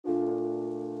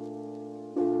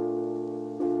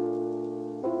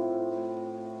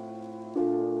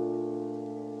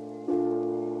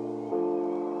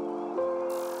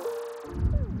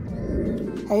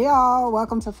Hey y'all,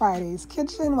 welcome to Friday's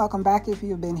Kitchen. Welcome back if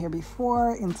you've been here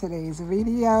before. In today's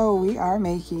video, we are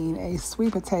making a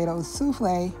sweet potato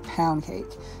souffle pound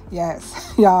cake.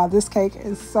 Yes, y'all, this cake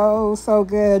is so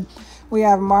good. We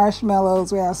have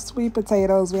marshmallows, we have sweet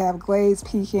potatoes, we have glazed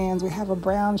pecans, we have a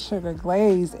brown sugar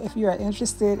glaze. If you are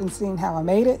interested in seeing how I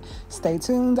made it, stay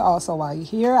tuned. Also, while you're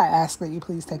here, I ask that you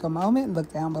please take a moment,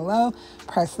 look down below,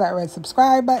 press that red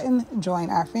subscribe button, join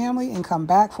our family, and come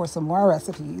back for some more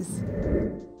recipes.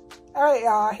 All right,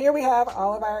 y'all, here we have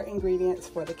all of our ingredients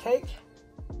for the cake.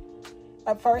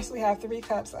 Up first, we have 3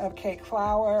 cups of cake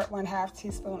flour, 1/2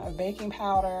 teaspoon of baking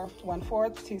powder, 1/4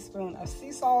 teaspoon of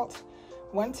sea salt,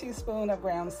 1 teaspoon of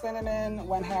ground cinnamon,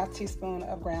 1/2 teaspoon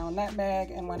of ground nutmeg,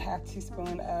 and 1/2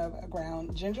 teaspoon of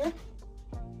ground ginger.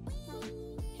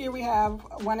 Here we have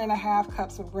 1.5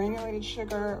 cups of granulated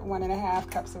sugar, 1.5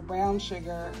 cups of brown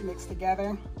sugar mixed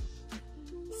together,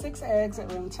 6 eggs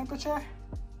at room temperature,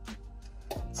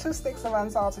 2 sticks of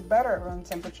unsalted butter at room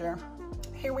temperature.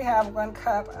 Here we have 1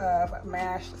 cup of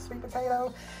mashed sweet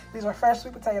potato. These are fresh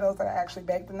sweet potatoes that I actually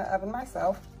baked in the oven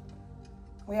myself.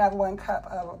 We have 1 cup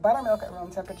of buttermilk at room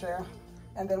temperature,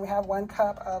 and then we have 1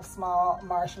 cup of small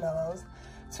marshmallows.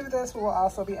 To this, we will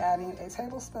also be adding a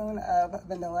tablespoon of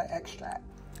vanilla extract.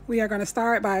 We are going to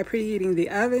start by preheating the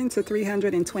oven to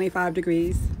 325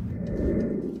 degrees.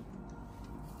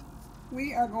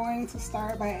 We are going to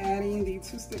start by adding the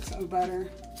 2 sticks of butter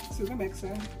to the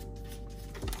mixer.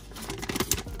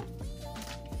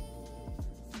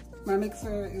 My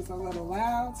mixer is a little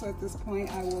loud, so at this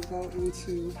point I will go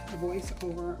into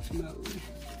voiceover mode.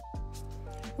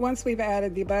 Once we've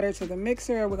added the butter to the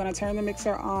mixer, we're going to turn the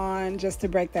mixer on just to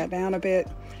break that down a bit.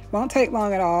 Won't take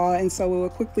long at all, and so we will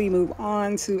quickly move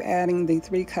on to adding the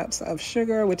 3 cups of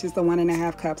sugar, which is the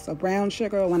 1.5 cups of brown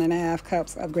sugar, 1.5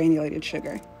 cups of granulated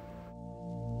sugar.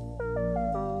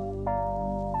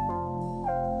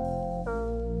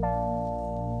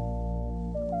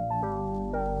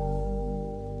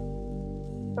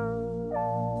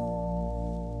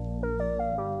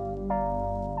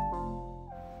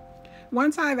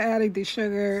 Once I've added the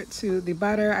sugar to the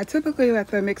butter, I typically let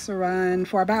the mixer run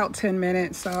for about 10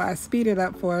 minutes, so I speed it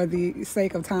up for the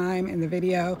sake of time in the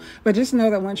video. But just know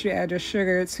that once you add your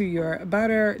sugar to your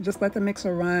butter, just let the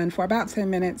mixer run for about 10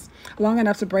 minutes, long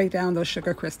enough to break down those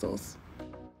sugar crystals.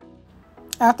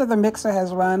 After the mixer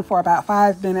has run for about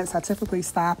 5 minutes, I typically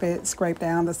stop it, scrape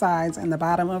down the sides and the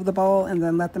bottom of the bowl, and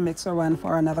then let the mixer run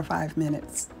for another 5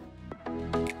 minutes.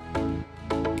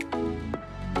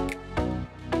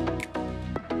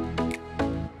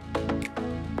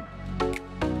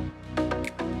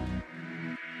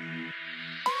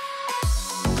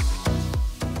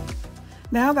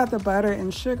 Now that the butter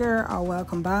and sugar are well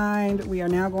combined, we are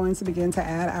now going to begin to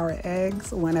add our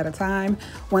eggs one at a time.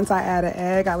 Once I add an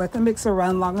egg, I let the mixer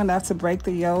run long enough to break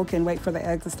the yolk and wait for the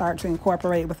egg to start to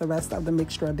incorporate with the rest of the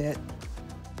mixture a bit.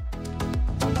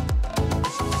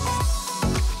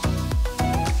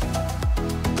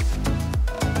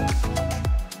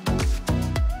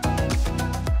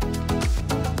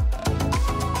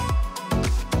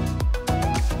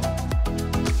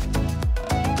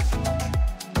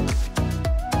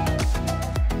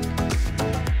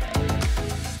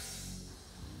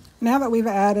 Now that we've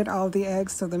added all the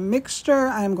eggs to the mixture,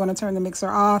 I'm going to turn the mixer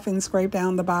off and scrape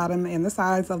down the bottom and the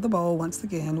sides of the bowl once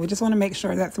again. We just want to make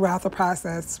sure that throughout the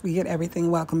process we get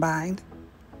everything well combined.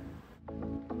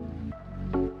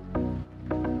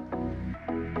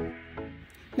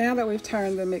 Now that we've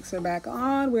turned the mixer back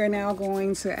on, we're now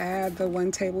going to add the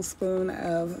 1 tablespoon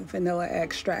of vanilla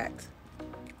extract.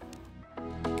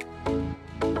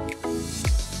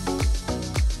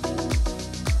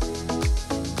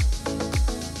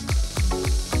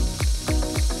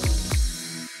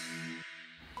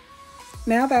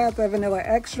 Now that the vanilla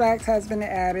extract has been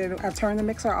added, I've turned the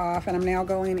mixer off and I'm now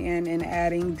going in and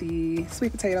adding the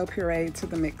sweet potato puree to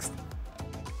the mix.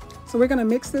 So we're going to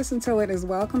mix this until it is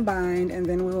well combined, and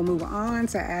then we will move on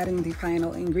to adding the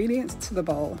final ingredients to the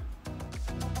bowl.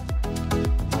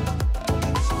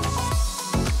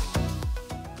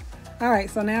 All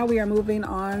right, so now we are moving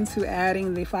on to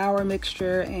adding the flour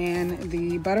mixture and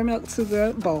the buttermilk to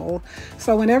the bowl.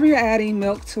 So whenever you're adding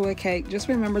milk to a cake, just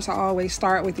remember to always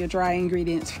start with your dry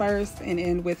ingredients first and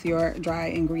end with your dry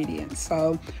ingredients.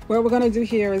 So what we're going to do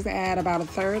here is add about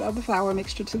 1/3 of the flour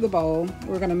mixture to the bowl.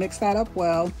 We're going to mix that up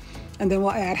well, and then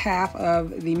we'll add half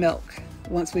of the milk.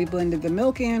 Once we blended the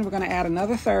milk in, we're going to add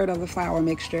another 1/3 of the flour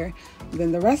mixture,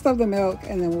 then the rest of the milk,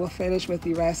 and then we'll finish with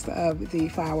the rest of the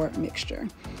flour mixture.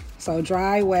 So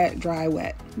dry, wet, dry,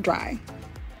 wet, dry.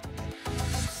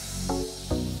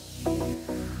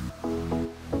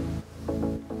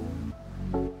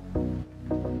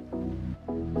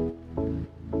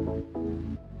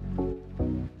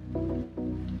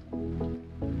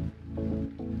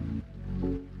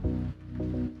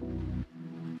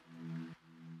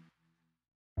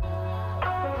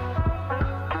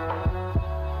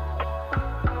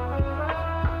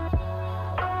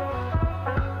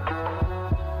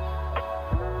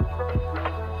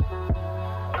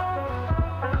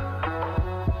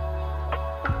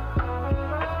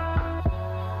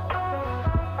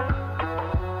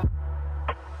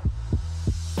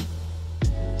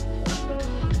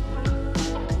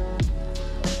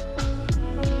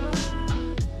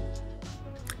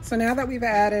 So now that we've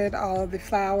added all of the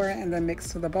flour and the mix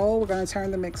to the bowl, we're going to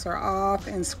turn the mixer off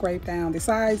and scrape down the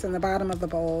sides and the bottom of the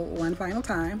bowl one final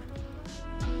time.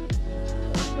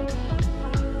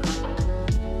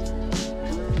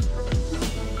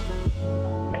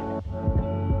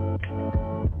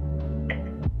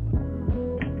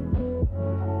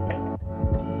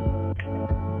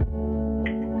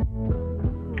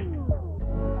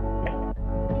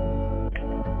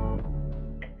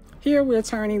 Here we're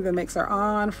turning the mixer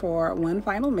on for one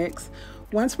final mix.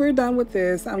 Once we're done with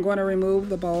this, I'm going to remove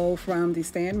the bowl from the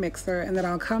stand mixer, and then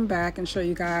I'll come back and show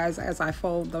you guys as I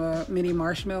fold the mini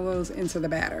marshmallows into the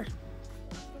batter.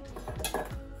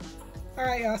 All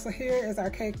right, y'all, so here is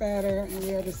our cake batter, and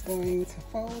we are just going to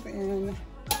fold in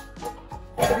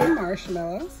the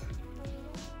marshmallows.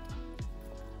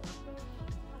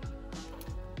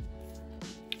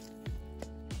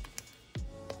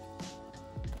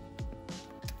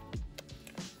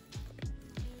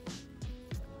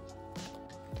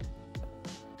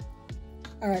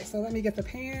 All right, so let me get the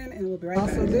pan and we'll be right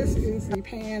back. So this is the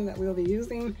pan that we'll be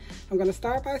using. I'm gonna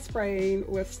start by spraying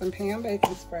with some pan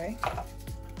baking spray.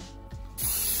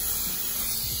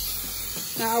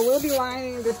 Now I will be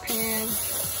lining this pan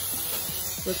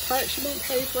with parchment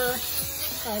paper,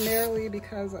 primarily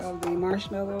because of the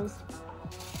marshmallows.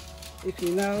 If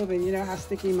you know, then you know how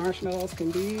sticky marshmallows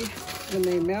can be when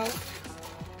they melt.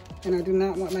 And I do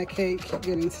not want my cake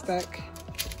getting stuck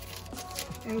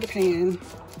in the pan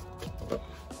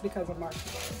because of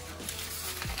marshmallows.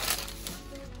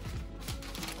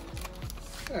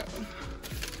 So.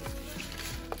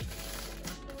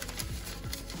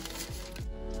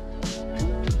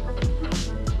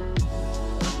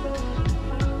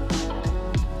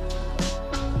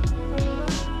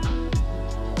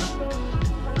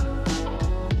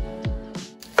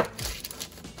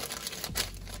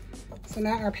 So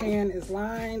now our pan is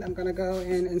lined. I'm gonna go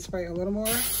in and spray a little more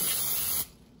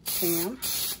pan.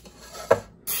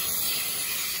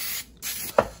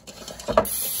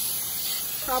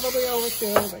 Probably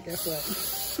overkill, but guess what?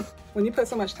 When you put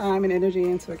so much time and energy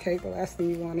into a cake, the last thing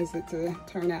you want is it to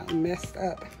turn out messed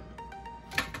up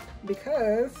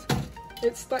because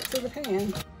it's stuck to the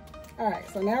pan. All right,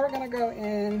 so now we're gonna go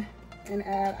in and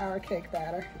add our cake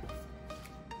batter.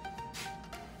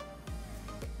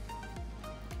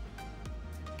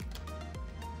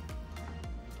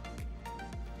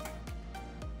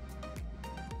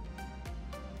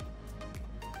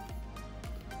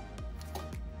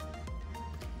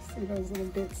 See those little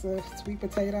bits of sweet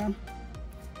potato?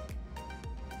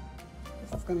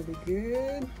 This is gonna be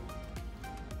good.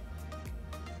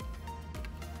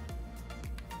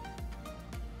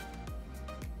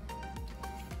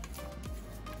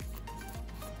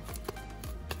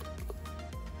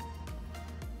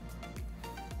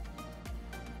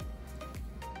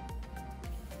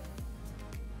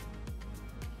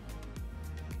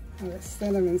 Oh, that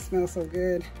cinnamon smells so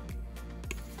good.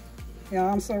 Yeah,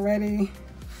 I'm so ready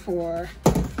for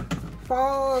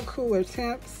fall, cooler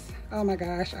temps. Oh my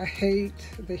gosh, I hate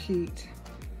the heat.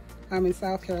 I'm in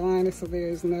South Carolina, so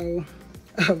there's no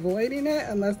avoiding it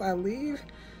unless I leave.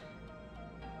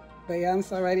 But yeah, I'm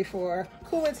so ready for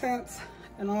cooler temps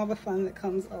and all the fun that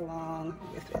comes along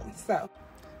with it. So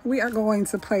we are going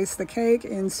to place the cake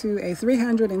into a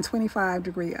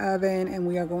 325-degree oven, and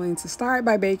we are going to start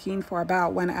by baking for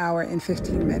about 1 hour and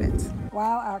 15 minutes.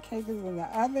 While our cake is in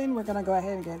the oven, we're gonna go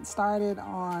ahead and get started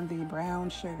on the brown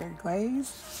sugar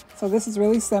glaze. So this is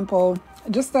really simple.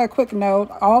 Just a quick note,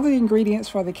 all the ingredients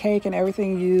for the cake and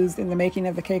everything used in the making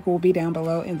of the cake will be down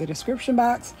below in the description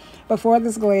box. But for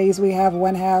this glaze, we have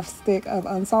 1/2 stick of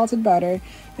unsalted butter,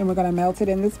 and we're gonna melt it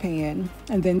in this pan.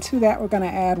 And then to that, we're gonna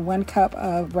add 1 cup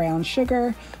of brown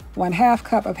sugar, 1/2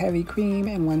 cup of heavy cream,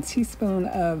 and 1 teaspoon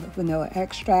of vanilla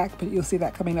extract, but you'll see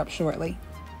that coming up shortly.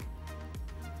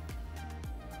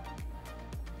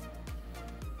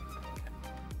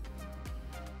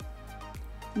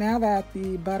 Now that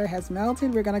the butter has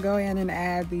melted, we're gonna go in and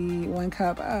add the 1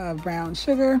 cup of brown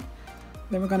sugar.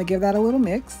 Then we're gonna give that a little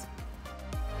mix.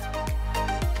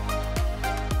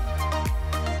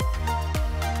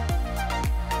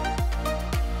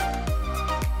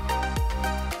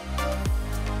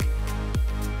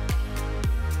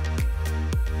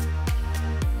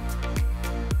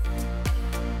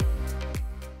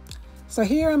 So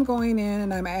here I'm going in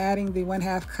and I'm adding the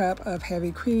 1/2 cup of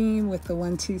heavy cream with the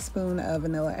 1 teaspoon of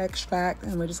vanilla extract,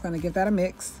 and we're just going to give that a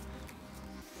mix.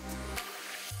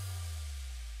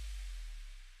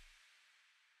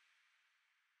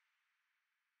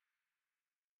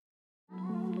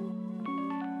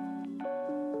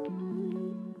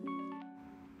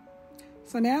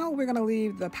 So now we're going to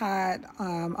leave the pot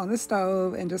on the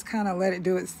stove and just kind of let it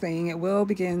do its thing. It will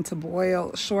begin to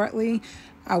boil shortly.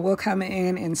 I will come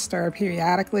in and stir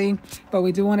periodically, but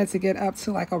we do want it to get up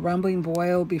to like a rumbling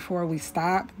boil before we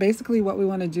stop. Basically what we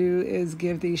want to do is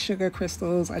give the sugar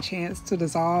crystals a chance to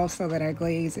dissolve so that our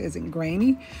glaze isn't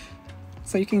grainy.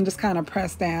 So you can just kind of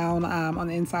press down on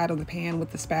the inside of the pan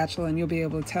with the spatula, and you'll be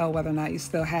able to tell whether or not you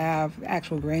still have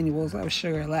actual granules of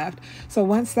sugar left. So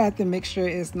once that the mixture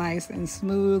is nice and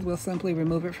smooth, we'll simply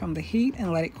remove it from the heat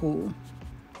and let it cool.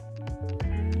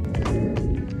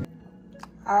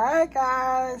 All right,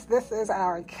 guys, this is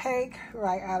our cake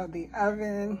right out of the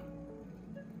oven.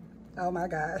 Oh my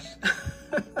gosh.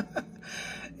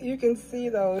 You can see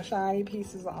those shiny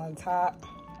pieces on top.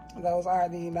 Those are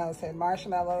the melted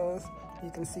marshmallows. You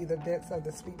can see the bits of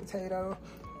the sweet potato.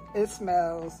 It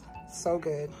smells so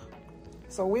good.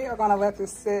 So we are gonna let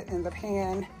this sit in the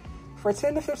pan for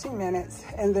 10 to 15 minutes,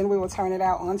 and then we will turn it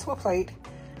out onto a plate.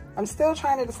 I'm still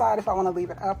trying to decide if I wanna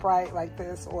leave it upright like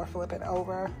this or flip it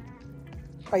over.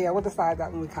 But yeah, we'll decide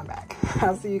that when we come back.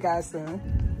 I'll see you guys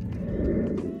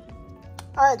soon.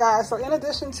 All right, guys, so in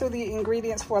addition to the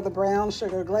ingredients for the brown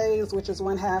sugar glaze, which is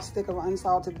 1/2 stick of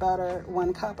unsalted butter,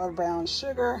 1 cup of brown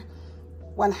sugar,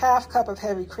 1/2 cup of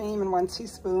heavy cream, and 1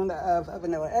 teaspoon of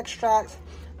vanilla extract.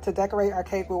 To decorate our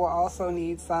cake, we will also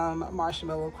need some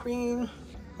marshmallow cream,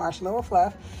 marshmallow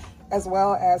fluff, as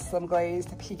well as some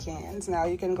glazed pecans. Now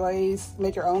you can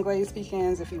make your own glazed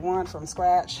pecans if you want from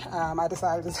scratch. I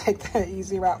decided to take the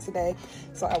easy route today,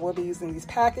 so I will be using these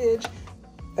packaged.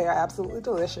 They are absolutely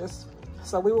delicious.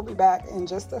 So we will be back in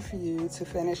just a few to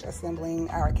finish assembling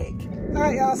our cake. All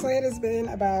right, y'all, so it has been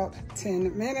about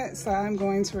 10 minutes. So I'm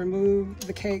going to remove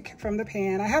the cake from the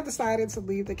pan. I have decided to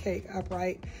leave the cake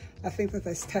upright. I think that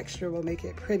this texture will make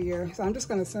it prettier. So I'm just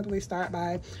gonna simply start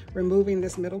by removing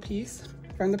this middle piece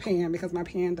from the pan because my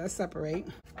pan does separate.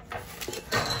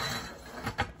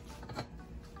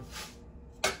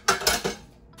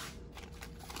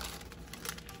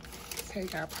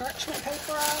 Take our parchment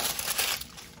paper out.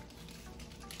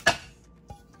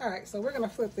 All right, so we're gonna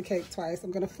flip the cake twice. I'm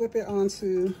gonna flip it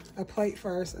onto a plate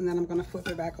first, and then I'm gonna flip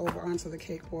it back over onto the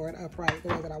cake board upright the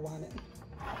way that I want it.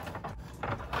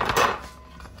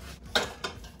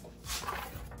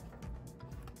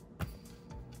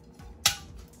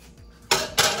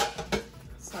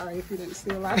 Sorry if you didn't see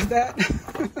a lot of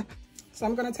that. So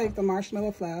I'm gonna take the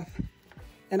marshmallow fluff,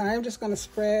 and I am just gonna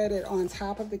spread it on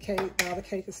top of the cake while the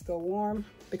cake is still warm,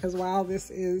 because while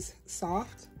this is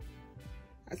soft,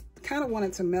 I kind of want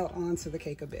it to melt onto the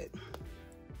cake a bit.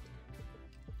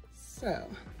 So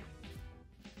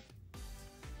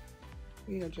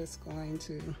we are just going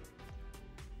to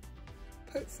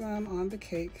put some on the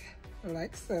cake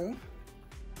like so.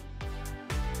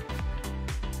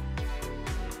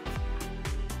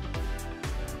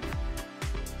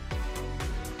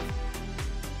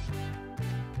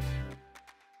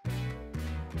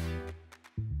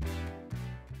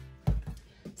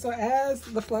 So as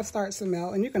the fluff starts to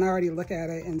melt, and you can already look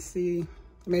at it and see,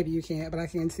 maybe you can't, but I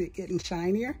can see it getting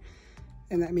shinier,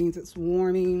 and that means it's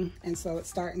warming, and so it's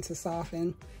starting to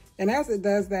soften. And as it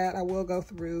does that, I will go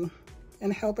through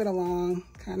and help it along,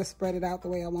 kind of spread it out the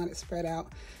way I want it spread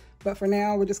out. But for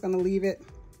now, we're just gonna leave it,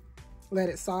 let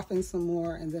it soften some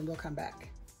more, and then we'll come back.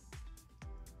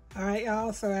 All right,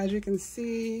 y'all, so as you can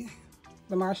see,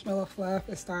 the marshmallow fluff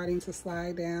is starting to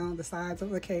slide down the sides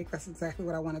of the cake. That's exactly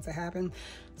what I wanted to happen.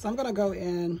 So I'm gonna go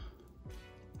in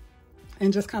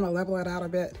and just kind of level it out a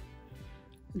bit,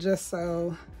 just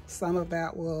so some of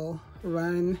that will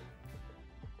run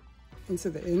into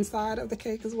the inside of the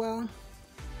cake as well.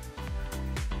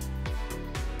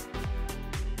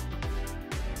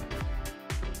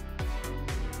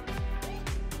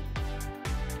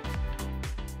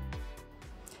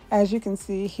 As you can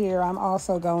see here, I'm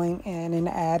also going in and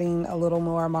adding a little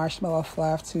more marshmallow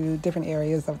fluff to different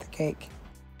areas of the cake.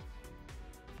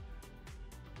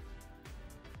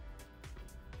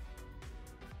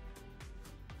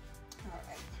 All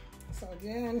right, so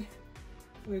again,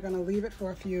 we're gonna leave it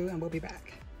for a few and we'll be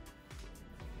back.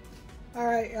 All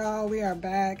right, y'all, we are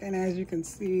back, and as you can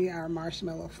see, our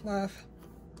marshmallow fluff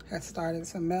has started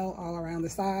to melt all around the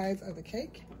sides of the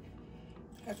cake.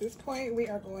 At this point, we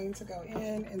are going to go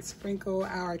in and sprinkle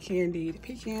our candied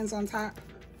pecans on top,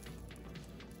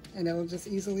 and it will just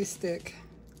easily stick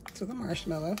to the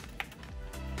marshmallow.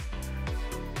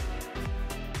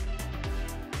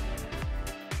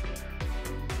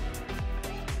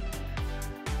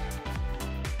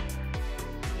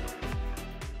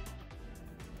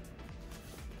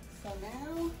 So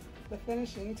now the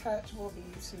finishing touch will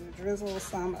be to drizzle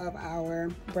some of our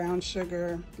brown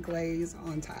sugar glaze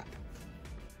on top.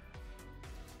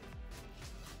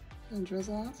 and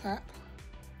drizzle on top.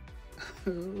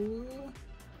 Ooh.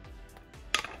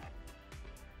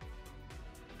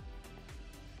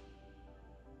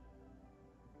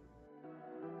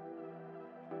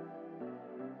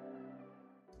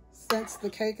 Since the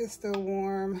cake is still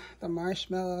warm, the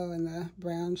marshmallow and the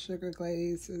brown sugar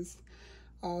glaze is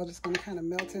all just going to kind of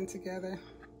melt in together.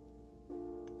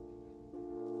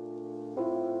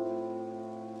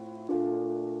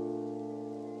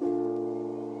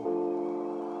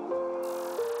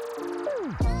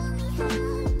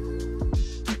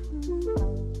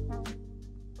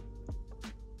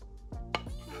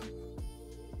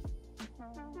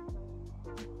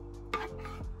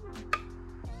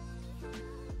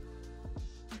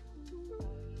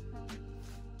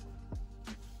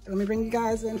 Let me bring you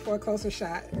guys in for a closer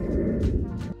shot.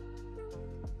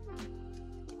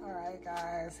 All right,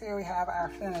 guys, here we have our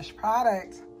finished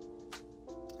product,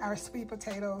 our sweet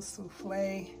potato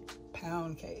souffle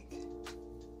pound cake.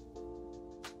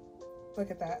 Look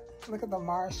at that. Look at the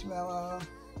marshmallow,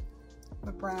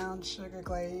 the brown sugar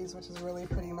glaze, which is really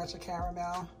pretty much a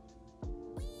caramel,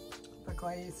 the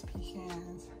glazed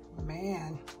pecans.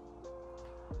 Man.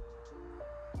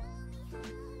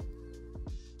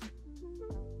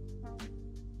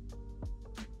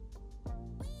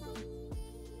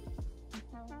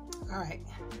 All right,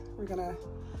 we're gonna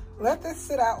let this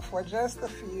sit out for just a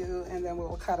few, and then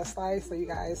we'll cut a slice so you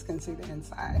guys can see the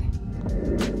inside.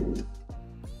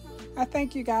 I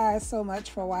thank you guys so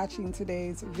much for watching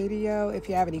today's video. If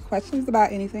you have any questions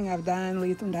about anything I've done,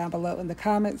 leave them down below in the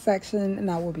comment section and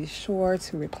I will be sure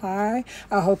to reply.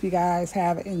 I hope you guys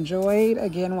have enjoyed.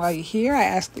 Again, while you're here, I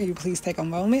ask that you please take a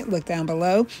moment, look down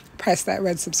below, press that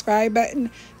red subscribe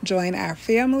button, join our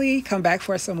family, come back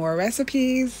for some more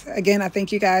recipes. Again, I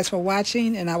thank you guys for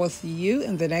watching and I will see you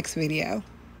in the next video.